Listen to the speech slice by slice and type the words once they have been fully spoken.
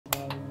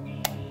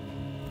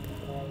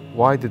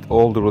Why did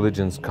all the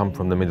religions come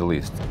from the Middle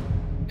East?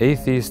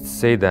 Atheists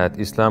say that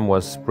Islam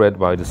was spread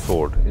by the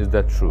sword. Is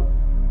that true?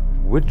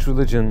 Which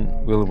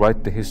religion will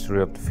write the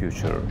history of the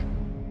future?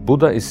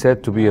 Buddha is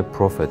said to be a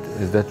prophet.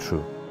 Is that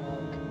true?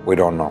 We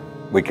don't know.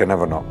 We can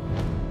never know.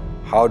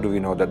 How do we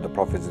know that the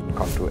prophets didn't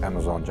come to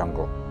Amazon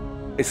jungle?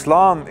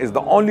 Islam is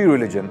the only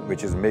religion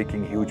which is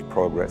making huge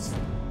progress.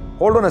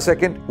 Hold on a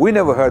second, we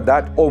never heard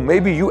that. Or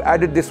maybe you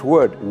added this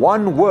word,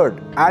 one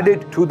word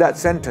added to that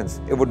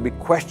sentence. It would be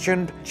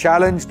questioned,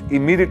 challenged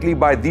immediately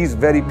by these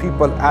very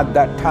people at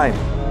that time.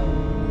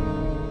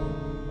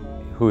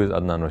 Who is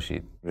Adnan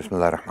Rashid?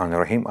 Bismillah ar-Rahman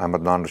ar-Rahim. I'm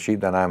Adnan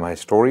Rashid and I'm a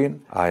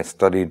historian. I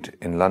studied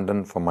in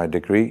London for my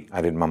degree.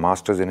 I did my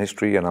master's in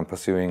history and I'm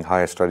pursuing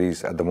higher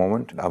studies at the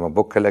moment. I'm a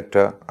book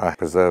collector. I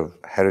preserve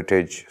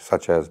heritage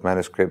such as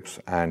manuscripts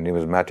and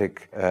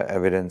numismatic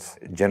evidence.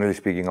 Generally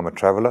speaking, I'm a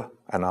traveler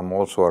and I'm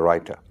also a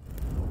writer.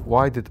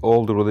 Why did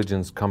all the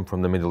religions come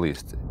from the Middle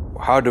East?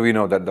 How do we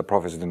know that the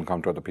prophets didn't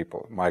come to other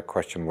people? My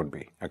question would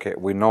be, okay,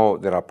 we know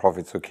there are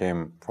prophets who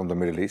came from the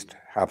Middle East,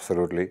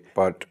 absolutely,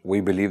 but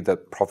we believe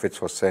that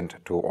prophets were sent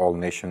to all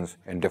nations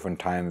in different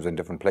times and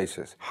different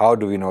places. How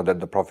do we know that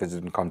the prophets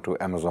didn't come to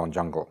Amazon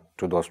jungle,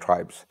 to those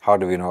tribes? How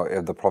do we know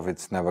if the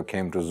prophets never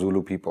came to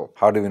Zulu people?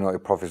 How do we know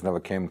if prophets never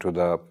came to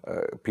the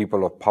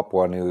people of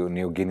Papua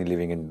New Guinea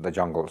living in the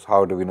jungles?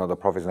 How do we know the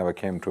prophets never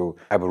came to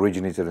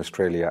Aborigines in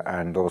Australia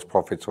and those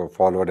prophets were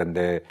followed and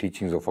their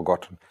teachings were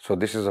forgotten? So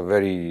this is a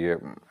very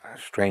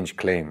strange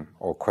claim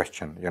or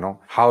question,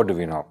 How do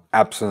we know?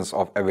 Absence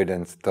of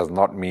evidence does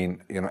not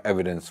mean,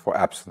 evidence for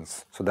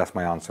absence. So that's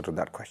my answer to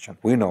that question.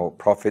 We know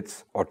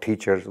prophets or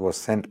teachers were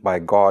sent by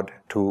God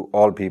to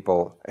all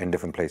people in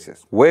different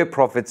places. Where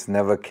prophets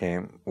never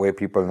came, where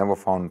people never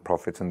found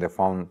prophets and they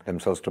found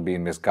themselves to be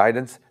in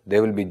misguidance, they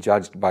will be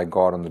judged by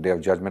God on the Day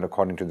of Judgment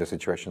according to their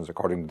situations,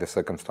 according to their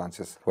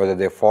circumstances. Whether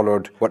they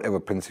followed whatever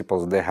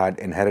principles they had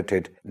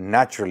inherited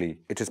naturally,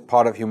 it is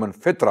part of human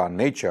fitrah,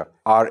 nature,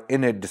 our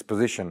innate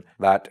disposition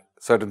that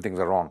certain things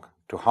are wrong.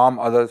 To harm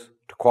others,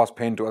 to cause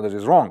pain to others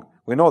is wrong.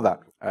 We know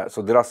that.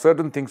 So there are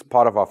certain things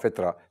part of our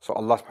fitrah. So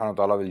Allah subhanahu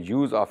wa ta'ala will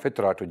use our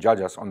fitrah to judge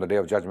us on the Day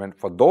of Judgment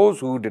for those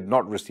who did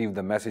not receive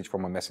the message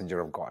from a messenger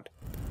of God.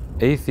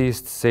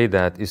 Atheists say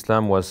that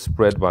Islam was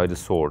spread by the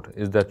sword.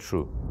 Is that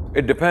true?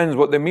 It depends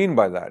what they mean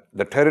by that.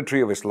 The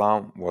territory of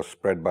Islam was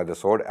spread by the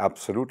sword,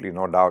 absolutely,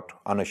 no doubt,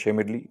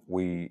 unashamedly.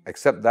 We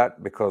accept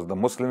that because the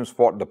Muslims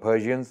fought the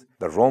Persians,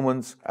 the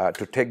Romans,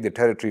 to take the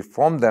territory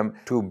from them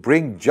to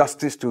bring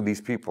justice to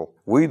these people.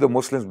 We, the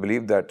Muslims,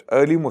 believe that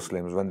early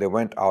Muslims, when they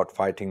went out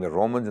fighting the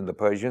Romans and the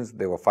Persians,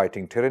 they were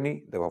fighting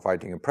tyranny, they were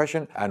fighting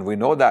oppression, and we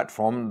know that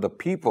from the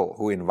people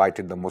who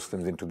invited the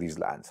Muslims into these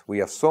lands. We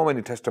have so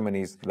many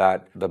testimonies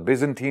that the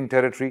Byzantine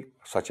territory,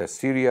 such as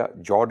Syria,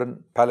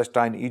 Jordan,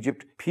 Palestine,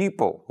 Egypt,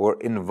 people were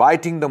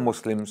inviting the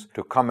Muslims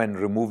to come and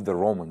remove the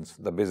Romans,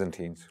 the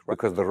Byzantines,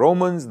 because the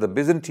Romans, the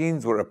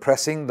Byzantines were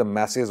oppressing the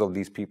masses of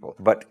these people.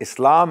 But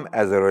Islam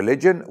as a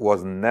religion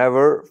was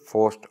never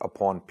forced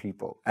upon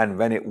people. And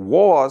when it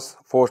was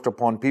forced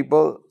upon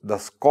people, the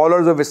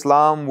scholars of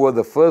Islam were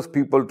the first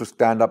people to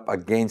stand up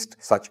against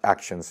such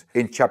actions.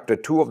 In chapter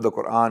 2 of the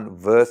Quran,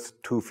 verse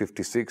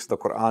 256, the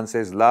Quran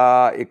says,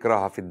 La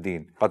ikraha fid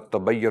din, qad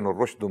tabayyana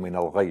ar-rushdu min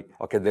al-ghayy.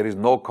 Okay, there is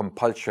no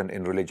compulsion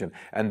in religion.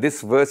 And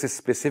this verse is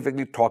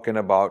specifically talking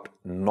about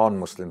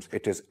non-Muslims.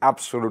 It is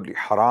absolutely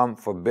haram,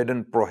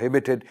 forbidden,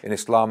 prohibited in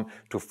Islam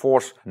to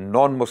force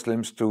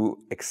non-Muslims to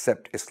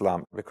accept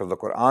Islam, because the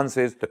Quran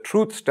says the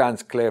truth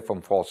stands clear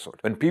from falsehood.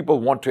 When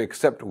people want to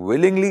accept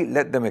willingly,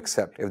 let them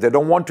accept. If they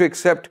don't want to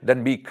accept,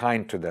 then be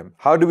kind to them.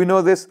 How do we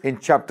know this? In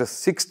chapter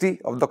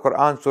 60 of the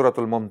Quran, Surah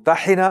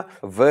Al-Mumtahina,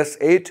 verse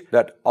 8,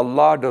 that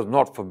Allah does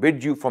not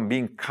forbid you from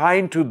being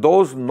kind to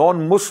those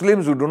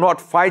non-Muslims who do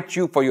not fight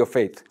you for your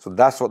faith. So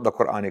that's what the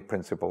Quranic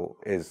principle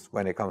is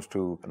when it comes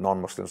to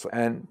non-Muslims.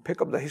 And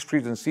pick up the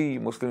histories and see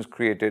Muslims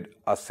created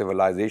a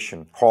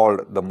civilization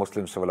called the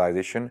Muslim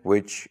civilization,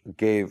 which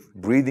gave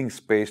breathing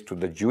space to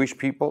the Jewish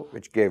people,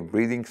 which gave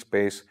breathing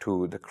space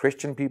to the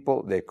Christian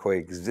people. They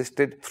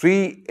coexisted.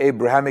 Three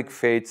Abrahamic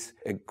faiths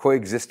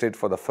coexisted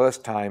for the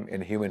first time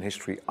in human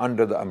history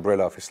under the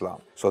umbrella of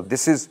Islam. So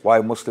this is why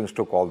Muslims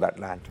took all that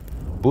land.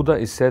 Buddha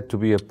is said to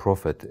be a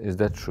prophet. Is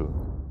that true?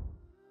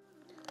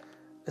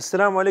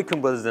 Assalamu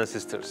alaikum, brothers and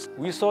sisters.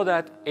 We saw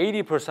that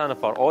 80%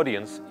 of our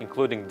audience,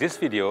 including this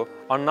video,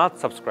 are not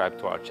subscribed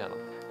to our channel.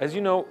 As you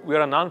know, we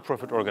are a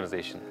non-profit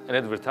organization and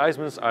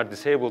advertisements are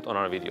disabled on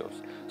our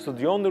videos. So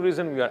the only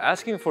reason we are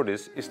asking for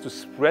this is to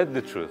spread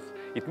the truth.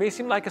 It may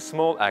seem like a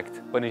small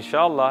act, but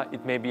inshallah,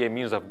 it may be a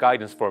means of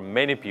guidance for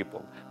many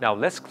people. Now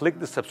let's click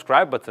the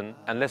subscribe button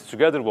and let's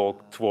together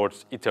walk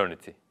towards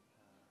eternity.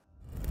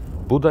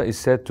 Buddha is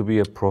said to be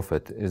a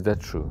prophet. Is that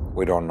true?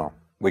 We don't know.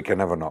 We can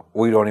never know.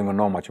 We don't even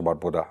know much about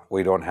Buddha.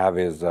 We don't have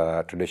his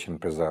tradition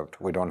preserved.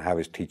 We don't have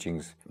his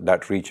teachings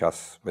that reach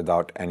us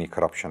without any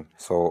corruption.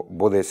 So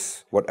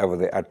Buddhists, whatever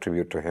they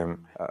attribute to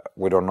him,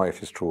 we don't know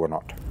if it's true or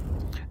not.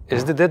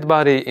 Is the dead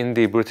body in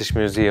the British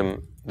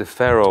Museum the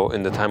pharaoh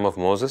in the time of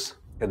Moses?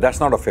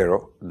 That's not a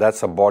pharaoh.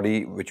 That's a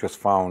body which was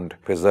found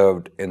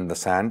preserved in the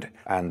sand,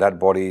 and that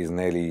body is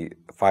nearly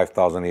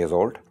 5,000 years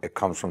old. It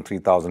comes from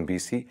 3000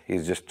 BC.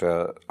 He's just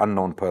an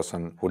unknown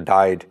person who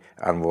died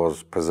and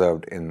was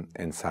preserved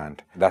in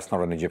sand. That's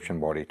not an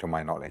Egyptian body, to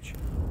my knowledge.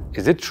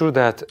 Is it true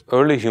that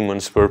early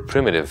humans were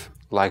primitive,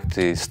 like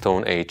the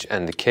Stone Age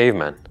and the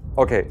caveman?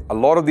 Okay, a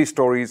lot of these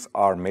stories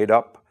are made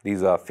up.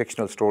 These are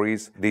fictional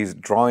stories. These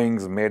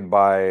drawings made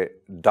by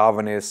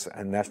Darwinists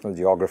and National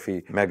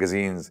Geography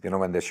magazines,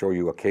 when they show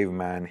you a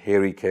caveman,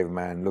 hairy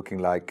caveman, looking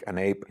like an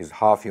ape, he's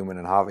half human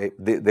and half ape.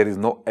 There is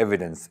no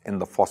evidence in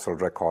the fossil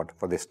record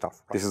for this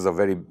stuff. This is a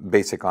very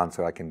basic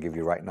answer I can give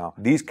you right now.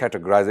 These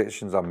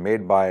categorizations are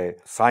made by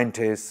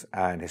scientists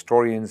and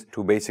historians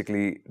to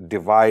basically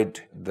divide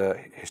the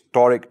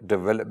historic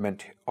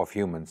development of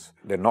humans.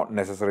 They're not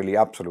necessarily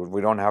absolute. We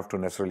don't have to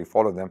necessarily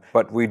follow them.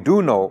 But we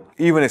do know,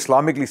 even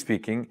Islamically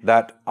speaking,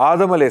 that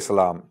Adam alayhi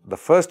salam, the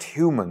first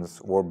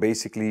humans, were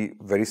basically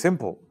very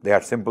simple. They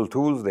had simple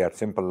tools, they had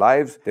simple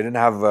lives. They didn't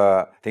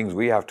have things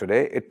we have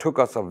today. It took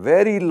us a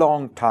very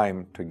long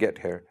time to get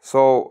here.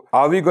 So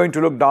are we going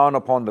to look down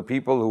upon the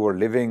people who were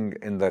living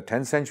in the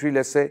 10th century,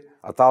 let's say,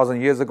 1,000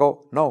 years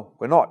ago? No,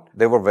 we're not.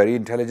 They were very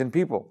intelligent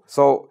people.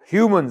 So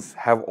humans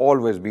have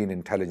always been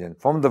intelligent.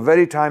 From the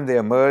very time they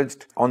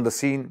emerged on the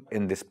scene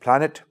in this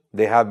planet,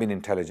 they have been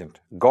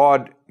intelligent.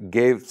 God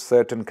gave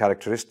certain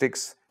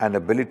characteristics and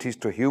abilities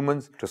to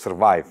humans to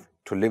survive,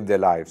 to live their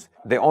lives.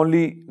 They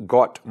only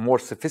got more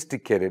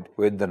sophisticated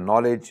with the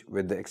knowledge,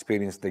 with the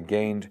experience they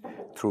gained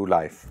through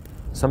life.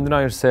 Some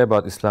deniers say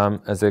about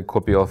Islam as a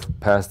copy of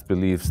past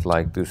beliefs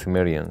like the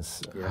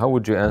Sumerians. How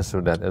would you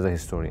answer that as a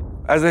historian?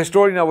 As a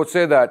historian, I would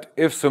say that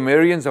if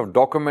Sumerians have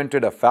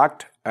documented a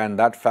fact and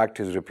that fact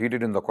is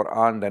repeated in the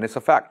Quran, then it's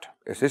a fact.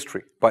 It's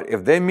history. But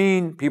if they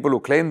mean, people who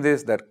claim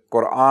this, that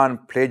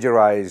Quran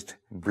plagiarized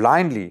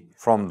blindly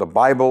from the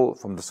Bible,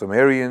 from the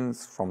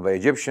Sumerians, from the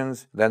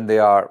Egyptians, then they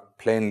are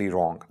plainly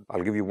wrong.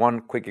 I'll give you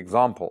one quick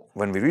example.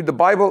 When we read the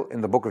Bible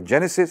in the book of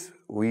Genesis,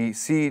 we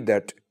see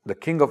that the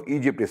king of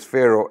Egypt is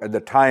Pharaoh at the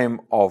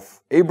time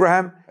of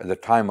Abraham, at the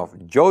time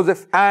of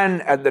Joseph,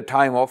 and at the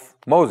time of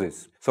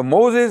Moses. So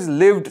Moses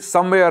lived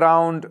somewhere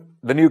around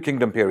the New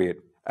Kingdom period.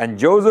 And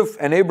Joseph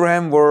and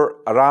Abraham were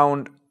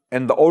around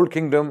in the Old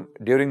Kingdom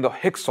during the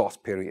Hyksos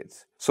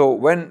periods. So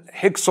when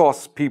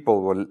Hyksos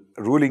people were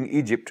ruling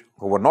Egypt,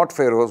 who were not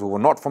pharaohs, who were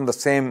not from the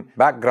same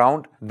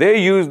background, they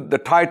used the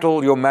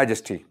title Your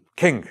Majesty,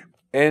 King.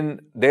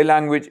 In their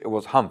language, it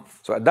was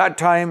Humph. So at that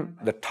time,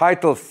 the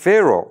title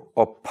Pharaoh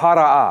or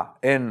Para'a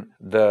in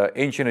the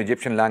ancient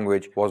Egyptian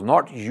language was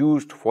not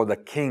used for the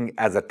king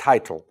as a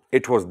title.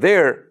 It was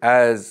there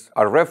as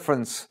a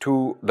reference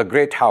to the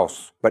great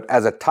house. But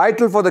as a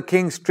title for the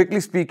king,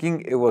 strictly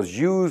speaking, it was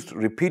used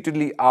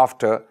repeatedly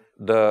after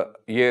the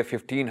year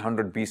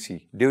 1500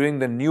 BC, during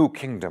the New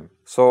Kingdom.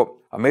 So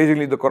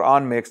amazingly, the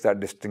Quran makes that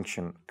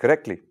distinction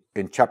correctly.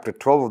 In chapter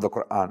 12 of the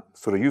Quran,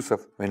 Surah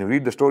Yusuf, when you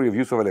read the story of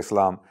Yusuf alayhi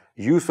salam,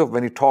 Yusuf,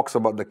 when he talks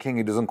about the king,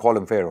 he doesn't call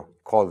him Pharaoh,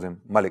 he calls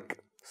him Malik,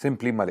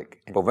 simply Malik.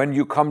 But when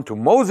you come to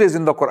Moses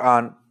in the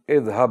Quran,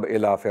 idhab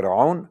ila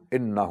fir'aun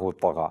innahu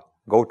tagha.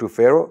 Go to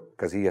Pharaoh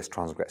because he has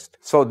transgressed.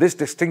 So this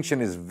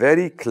distinction is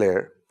very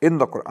clear in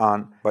the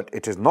Quran, but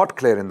it is not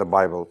clear in the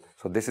Bible.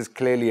 So this is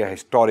clearly a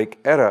historic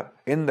error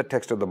in the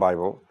text of the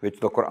Bible, which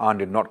the Quran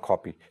did not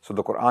copy. So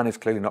the Quran is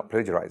clearly not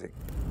plagiarizing.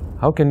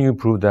 How can you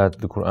prove that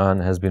the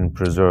Quran has been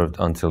preserved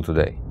until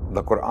today?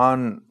 The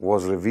Quran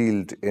was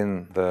revealed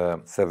in the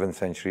 7th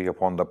century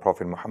upon the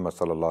Prophet Muhammad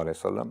sallallahu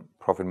alaihi wasallam.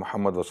 Prophet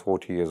Muhammad was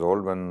 40 years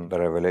old when the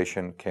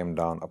revelation came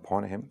down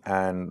upon him,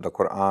 and the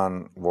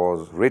Quran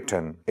was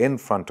written in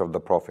front of the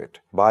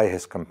Prophet by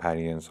his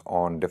companions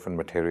on different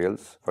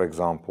materials. For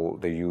example,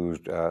 they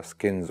used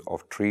skins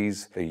of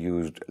trees, they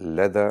used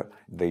leather,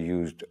 they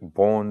used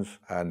bones,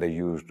 and they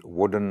used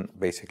wooden,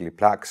 basically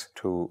plaques,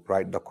 to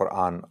write the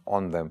Quran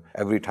on them.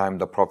 Every time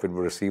the Prophet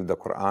would receive the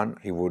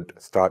Quran, he would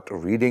start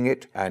reading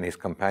it, and his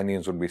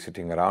companions would be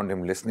sitting around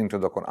him, listening to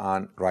the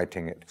Quran,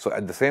 writing it. So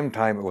at the same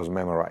time, it was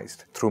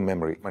memorized through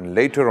memory. And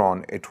later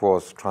on, it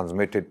was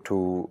transmitted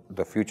to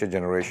the future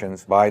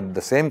generations by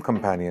the same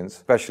companions,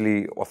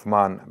 especially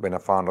Uthman bin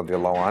Affan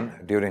radiallahu anh.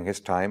 During his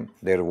time,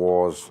 there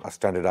was a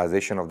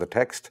standardization of the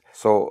text.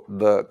 So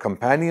the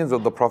companions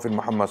of the Prophet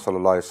Muhammad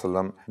sallallahu alaihi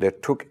wasallam, they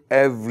took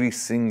every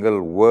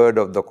single word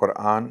of the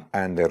Quran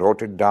and they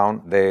wrote it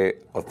down. They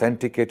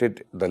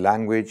authenticated the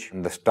language,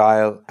 the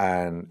style,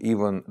 and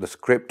even the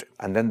script,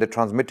 and then they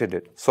transmitted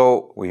it.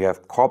 So we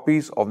have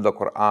copies of the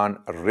Quran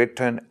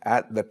written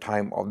at the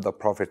time of the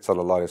Prophet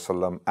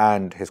ﷺ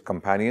and his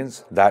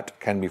companions that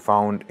can be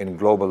found in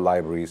global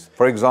libraries.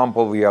 For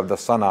example, we have the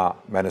Sana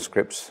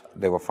manuscripts.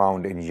 They were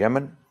found in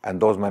Yemen. and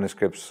those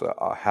manuscripts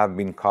have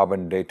been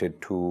carbon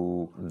dated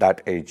to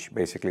that age.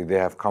 Basically, they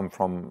have come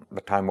from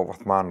the time of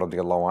Uthman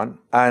radiallahu anh.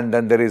 And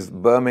then there is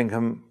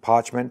Birmingham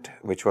parchment,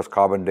 which was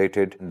carbon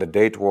dated. The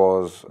date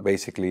was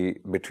basically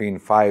between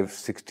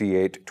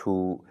 568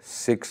 to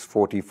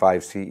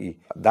 645 CE.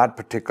 That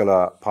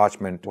particular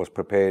parchment was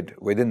prepared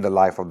within the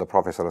life of the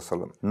Prophet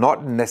ﷺ.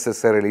 Not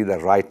necessarily the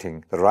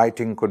writing. The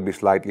writing could be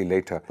slightly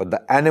later, but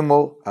the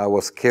animal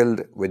was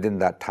killed within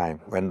that time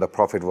when the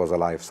Prophet was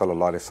alive,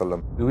 sallallahu alaihi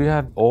wasallam. Do we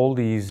have all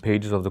these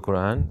pages of the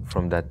Quran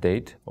from that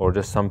date, or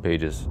just some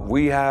pages?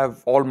 We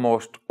have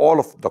almost all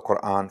of the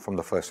Quran from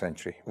the 1st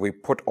century. We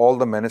put all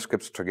the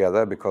manuscripts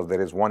together because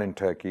there is one in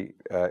Turkey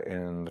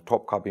in the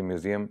Topkapi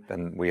Museum.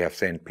 Then we have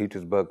St.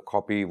 Petersburg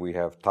copy, we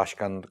have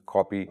Tashkent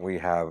copy, we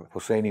have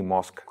Husseini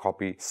Mosque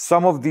copy.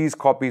 Some of these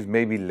copies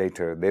may be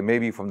later. They may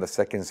be from the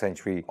 2nd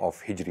century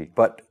of Hijri.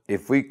 But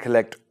if we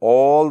collect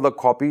all the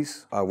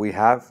copies we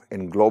have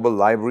in global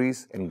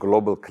libraries, in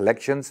global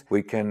collections,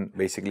 we can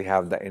basically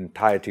have the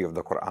entirety of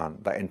the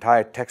Quran. The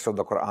entire text of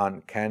the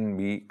Quran can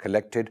be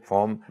collected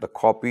from the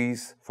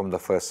copies from the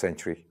 1st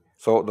century.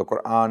 So the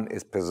Quran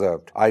is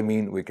preserved. I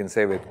mean, we can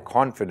say with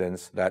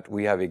confidence that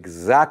we have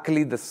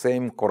exactly the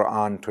same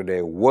Quran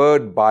today,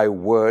 word by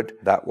word,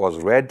 that was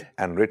read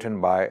and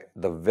written by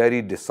the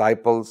very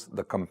disciples,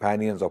 the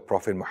companions of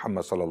Prophet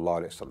Muhammad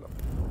sallallahu alaihi wasallam.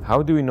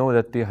 How do we know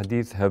that the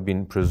hadith have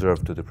been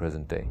preserved to the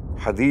present day?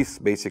 Hadith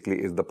basically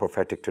is the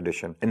prophetic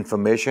tradition,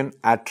 information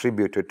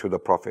attributed to the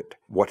Prophet.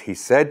 What he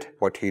said,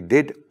 what he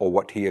did, or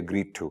what he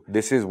agreed to.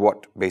 This is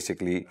what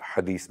basically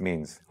hadith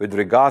means. With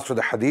regards to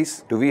the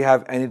hadith, do we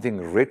have anything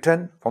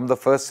written from the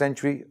 1st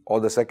century or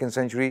the 2nd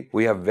century?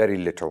 We have very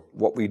little.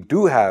 What we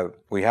do have,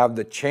 we have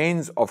the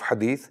chains of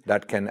hadith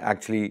that can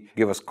actually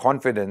give us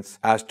confidence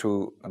as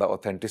to the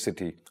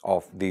authenticity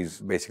of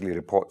these basically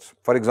reports.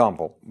 For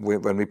example,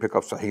 when we pick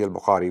up Sahih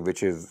al-Bukhari,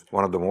 which is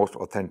one of the most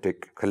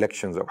authentic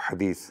collections of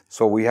hadith.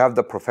 So we have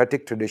the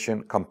prophetic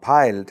tradition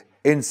compiled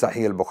in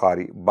Sahih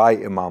al-Bukhari by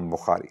Imam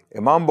Bukhari.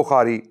 Imam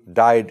Bukhari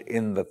died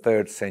in the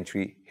 3rd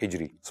century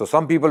Hijri. So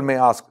some people may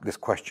ask this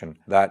question,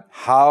 that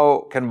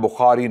how can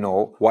Bukhari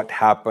know what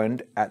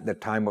happened at the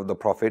time of the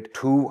Prophet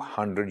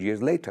 200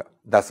 years later?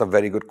 That's a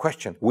very good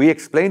question. We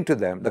explained to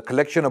them the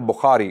collection of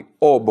Bukhari,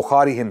 or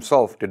Bukhari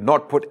himself, did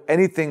not put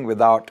anything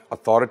without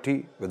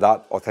authority,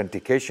 without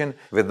authentication,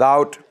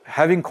 without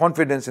having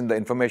confidence in the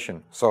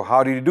information. So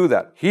how did he do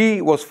that?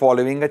 He was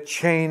following a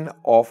chain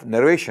of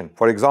narration.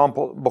 For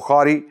example,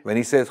 Bukhari, when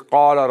he says,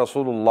 Qala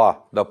Rasulullah,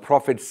 the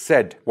Prophet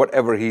said,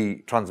 whatever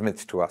he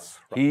transmits to us.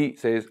 He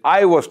says,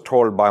 I was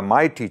told by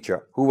my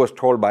teacher, who was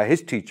told by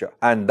his teacher,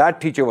 and that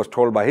teacher was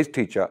told by his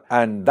teacher,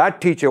 and that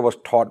teacher was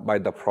taught by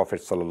the Prophet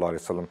sallallahu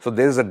alaihi wasallam. So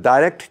there is a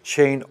direct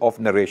chain of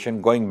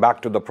narration going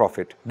back to the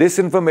Prophet. This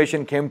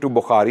information came to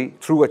Bukhari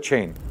through a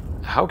chain.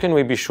 How can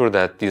we be sure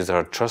that these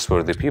are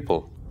trustworthy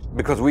people?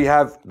 Because we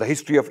have the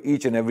history of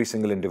each and every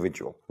single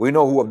individual. We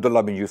know who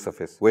Abdullah bin Yusuf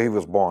is, where he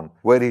was born,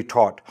 where he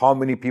taught, how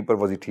many people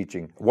was he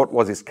teaching, what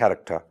was his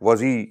character. Was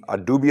he a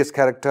dubious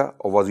character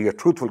or was he a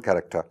truthful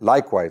character?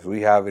 Likewise, we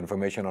have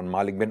information on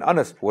Malik bin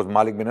Anas. Who was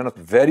Malik bin Anas?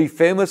 Very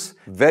famous,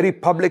 very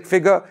public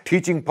figure,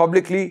 teaching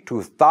publicly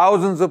to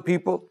thousands of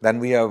people. Then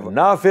we have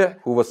Nafi',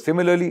 who was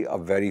similarly a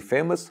very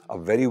famous, a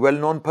very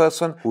well-known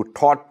person who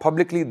taught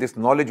publicly. This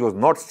knowledge was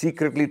not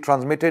secretly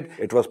transmitted,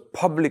 it was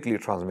publicly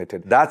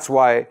transmitted. That's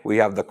why we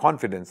have the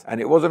confidence,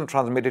 and it wasn't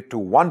transmitted to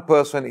one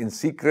person in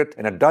secret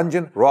in a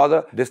dungeon.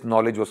 Rather, this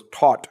knowledge was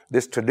taught.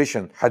 This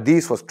tradition,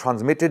 hadith, was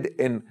transmitted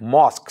in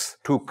mosques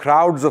to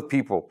crowds of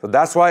people. So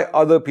that's why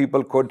other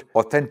people could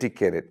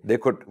authenticate it. They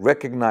could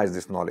recognize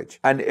this knowledge.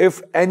 And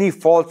if any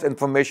false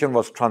information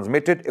was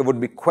transmitted, it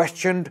would be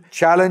questioned,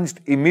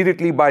 challenged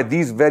immediately by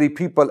these very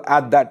people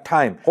at that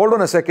time. Hold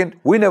on a second,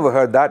 we never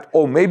heard that.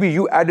 Oh, maybe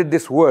you added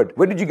this word.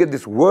 Where did you get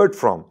this word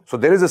from? So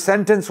there is a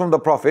sentence from the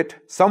Prophet.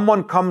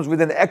 Someone comes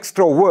with an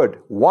extra word,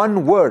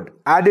 one word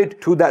added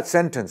to that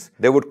sentence.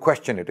 They would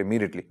question it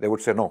immediately. They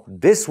would say, no,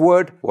 this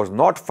word was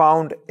not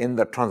found in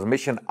the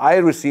transmission I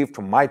received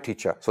from my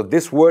teacher. So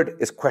this word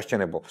is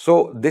questionable.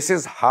 So this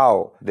is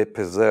how they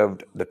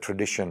preserved the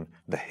tradition,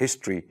 the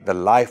history, the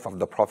life of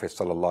the Prophet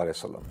sallallahu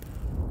alaihi wasallam.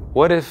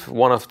 What if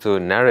one of the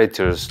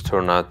narrators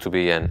turned out to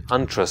be an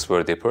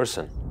untrustworthy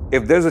person?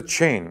 If there's a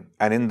chain,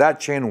 and in that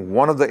chain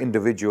one of the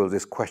individuals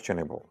is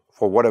questionable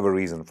for whatever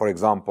reason. For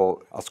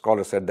example, a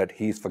scholar said that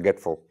he is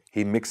forgetful.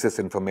 He mixes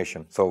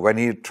information. So when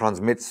he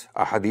transmits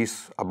a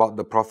hadith about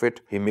the Prophet,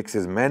 he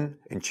mixes men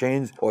in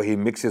chains, or he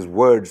mixes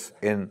words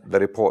in the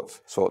reports.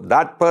 So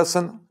that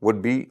person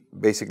would be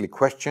basically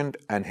questioned,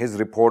 and his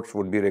reports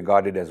would be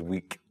regarded as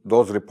weak.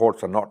 Those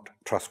reports are not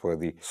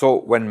trustworthy.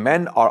 So when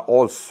men are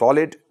all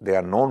solid, they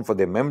are known for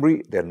their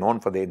memory, they're known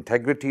for their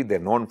integrity, they're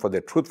known for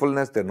their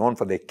truthfulness, they're known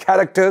for their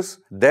characters,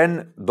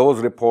 then those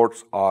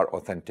reports are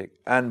authentic.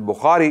 And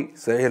Bukhari,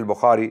 Sahih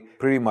al-Bukhari,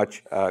 pretty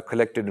much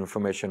collected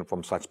information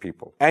from such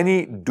people.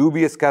 Any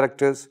dubious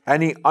characters,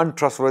 any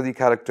untrustworthy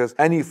characters,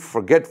 any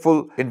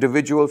forgetful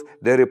individuals,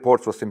 their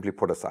reports were simply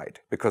put aside,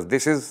 because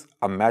this is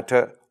a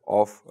matter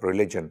of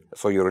religion.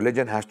 So your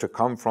religion has to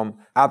come from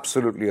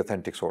absolutely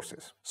authentic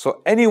sources.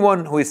 So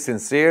anyone who is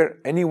sincere,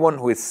 anyone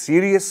who is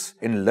serious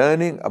in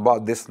learning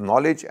about this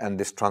knowledge and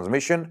this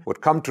transmission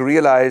would come to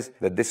realize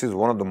that this is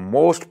one of the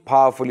most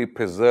powerfully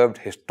preserved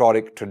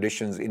historic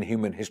traditions in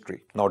human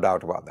history. No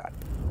doubt about that.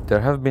 There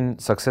have been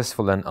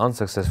successful and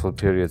unsuccessful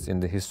periods in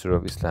the history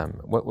of Islam.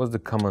 What was the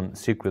common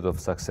secret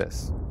of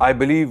success? I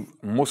believe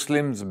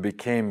Muslims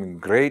became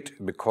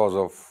great because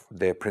of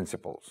their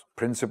principles.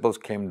 Principles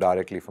came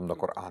directly from the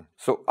Quran.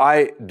 So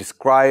I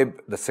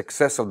describe the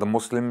success of the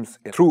Muslims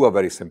through a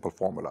very simple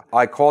formula.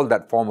 I call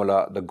that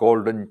formula the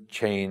golden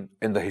chain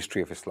in the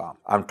history of Islam.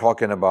 I'm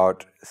talking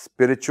about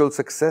spiritual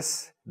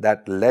success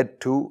that led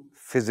to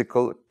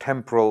physical,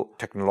 temporal,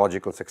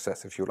 technological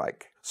success, if you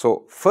like.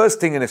 So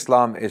first thing in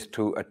Islam is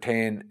to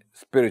attain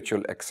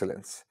spiritual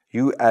excellence.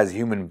 You as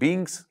human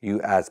beings, you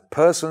as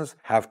persons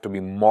have to be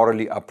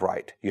morally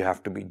upright. You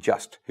have to be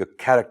just. Your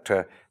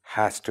character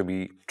has to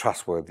be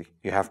trustworthy.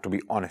 You have to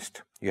be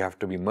honest. You have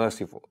to be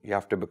merciful. You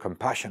have to be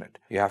compassionate.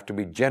 You have to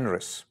be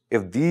generous.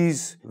 If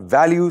these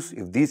values,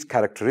 if these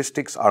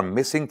characteristics are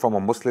missing from a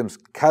Muslim's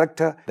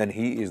character, then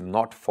he is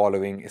not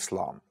following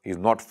Islam. He is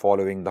not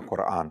following the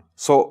Quran.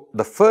 So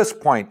the first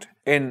point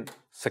in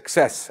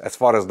success, as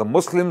far as the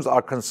Muslims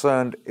are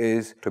concerned,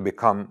 is to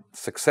become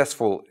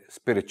successful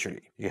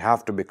spiritually. You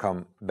have to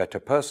become better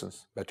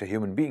persons, better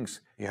human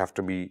beings. You have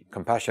to be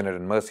compassionate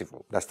and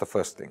merciful. That's the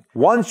first thing.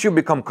 Once you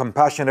become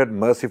compassionate,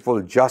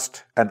 merciful,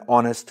 just and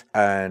honest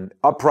and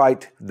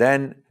upright,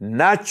 then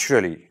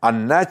naturally, a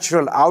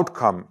natural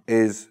outcome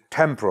is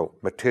temporal,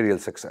 material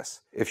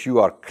success. If you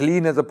are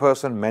clean as a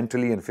person,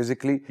 mentally and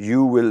physically,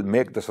 you will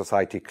make the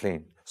society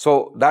clean.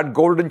 So that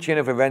golden chain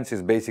of events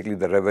is basically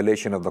the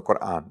revelation of the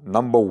Quran.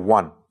 Number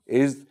one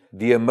is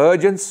the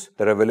emergence,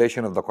 the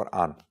revelation of the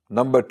Quran.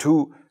 Number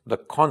two, the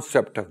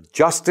concept of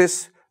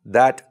justice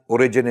that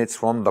originates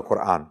from the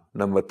Quran.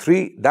 Number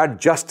three, that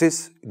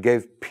justice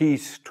gave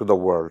peace to the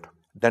world.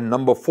 Then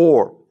number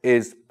four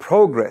is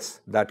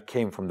progress that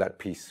came from that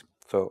peace.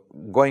 So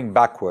going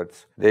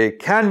backwards, there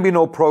can be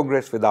no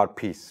progress without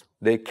peace.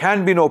 There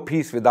can be no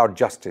peace without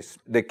justice.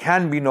 There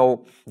can be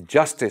no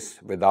justice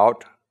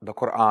without the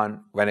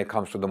Quran when it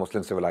comes to the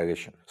Muslim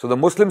civilization. So the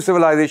Muslim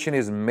civilization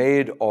is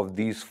made of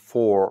these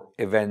four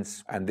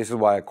events, and this is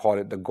why I call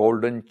it the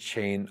golden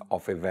chain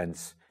of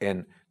events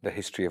in the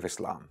history of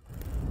Islam.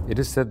 It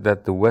is said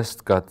that the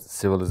West got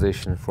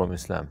civilization from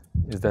Islam.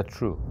 Is that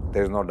true?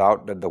 There is no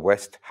doubt that the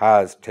West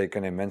has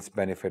taken immense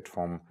benefit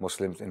from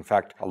Muslims. In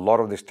fact, a lot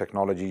of this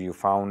technology you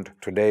found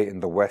today in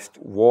the West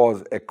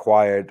was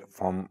acquired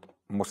from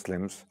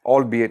Muslims,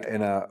 albeit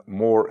in a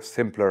more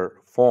simpler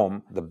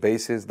form. The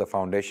bases, the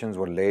foundations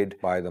were laid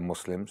by the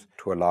Muslims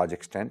to a large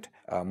extent.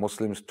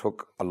 Muslims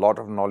took a lot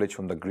of knowledge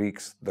from the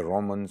Greeks, the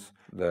Romans,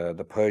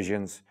 the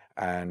Persians,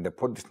 and they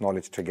put this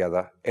knowledge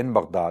together in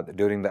Baghdad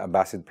during the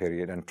Abbasid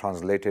period and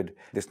translated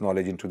this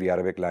knowledge into the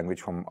Arabic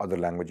language from other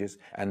languages.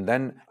 And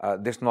then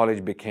this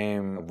knowledge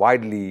became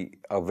widely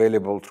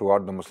available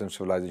throughout the Muslim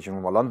civilization,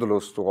 from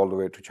Al-Andalus to all the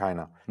way to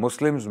China.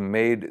 Muslims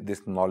made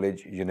this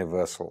knowledge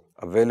universal,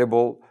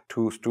 available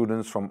to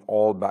students from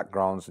all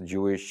backgrounds,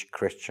 Jewish,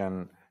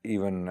 Christian,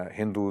 even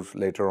Hindus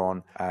later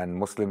on, and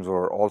Muslims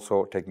were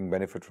also taking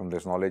benefit from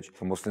this knowledge.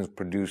 So Muslims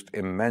produced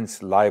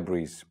immense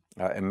libraries,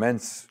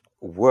 immense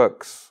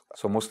works.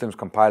 So Muslims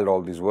compiled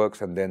all these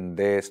works, and then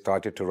they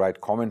started to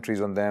write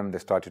commentaries on them. They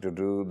started to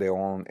do their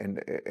own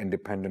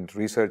independent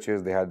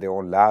researches. They had their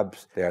own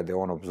labs. They had their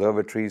own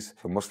observatories.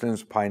 So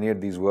Muslims pioneered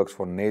these works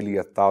for nearly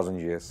 1,000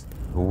 years.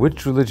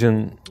 Which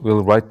religion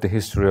will write the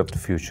history of the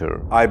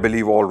future? I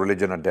believe all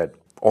religions are dead.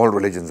 All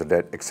religions are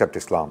dead except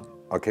Islam.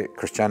 Okay,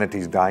 Christianity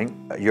is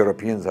dying.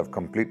 Europeans have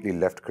completely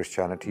left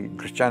Christianity.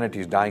 Christianity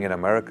is dying in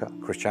America.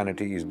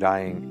 Christianity is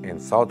dying in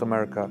South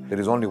America. There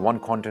is only one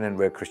continent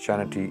where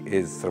Christianity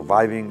is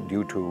surviving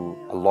due to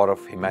a lot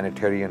of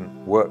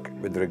humanitarian work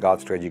with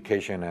regards to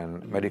education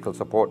and medical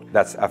support.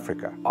 That's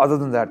Africa. Other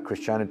than that,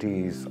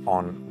 Christianity is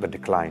on the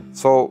decline.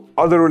 So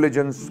other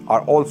religions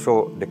are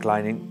also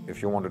declining.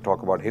 If you want to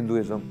talk about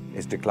Hinduism,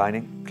 it's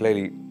declining.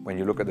 Clearly, when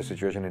you look at the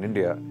situation in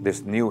India,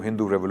 this new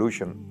Hindu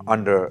revolution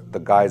under the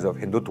guise of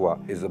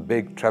Hindutva is a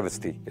big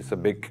travesty. It's a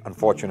big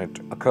unfortunate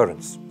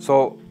occurrence.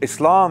 So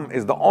Islam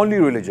is the only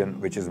religion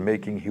which is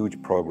making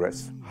huge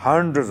progress.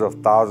 Hundreds of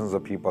thousands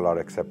of people are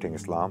accepting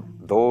Islam.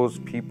 Those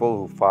people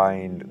who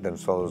find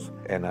themselves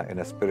in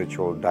a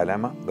spiritual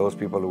dilemma, those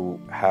people who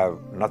have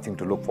nothing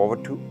to look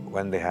forward to,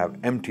 when they have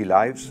empty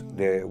lives,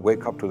 they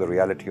wake up to the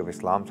reality of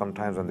Islam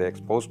sometimes when they're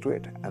exposed to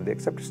it, and they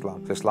accept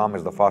Islam. So Islam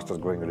is the fastest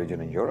growing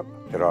religion in Europe.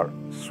 There are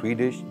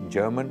Swedish,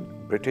 German,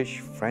 British,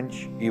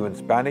 French, even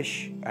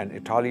Spanish and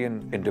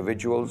Italian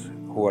individuals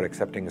who are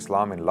accepting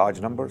Islam in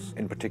large numbers,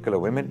 in particular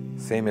women.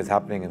 Same is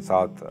happening in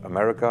South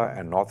America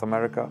and North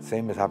America.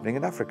 Same is happening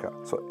in Africa.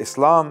 So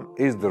Islam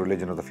is the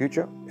religion of the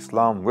future.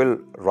 Islam will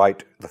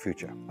write the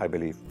future, I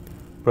believe.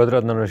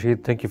 Brother Adnan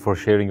Rashid, thank you for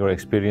sharing your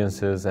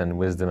experiences and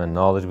wisdom and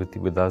knowledge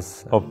with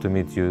us. Hope to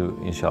meet you,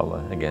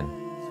 inshallah, again.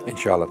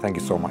 Inshallah. Thank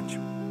you so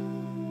much.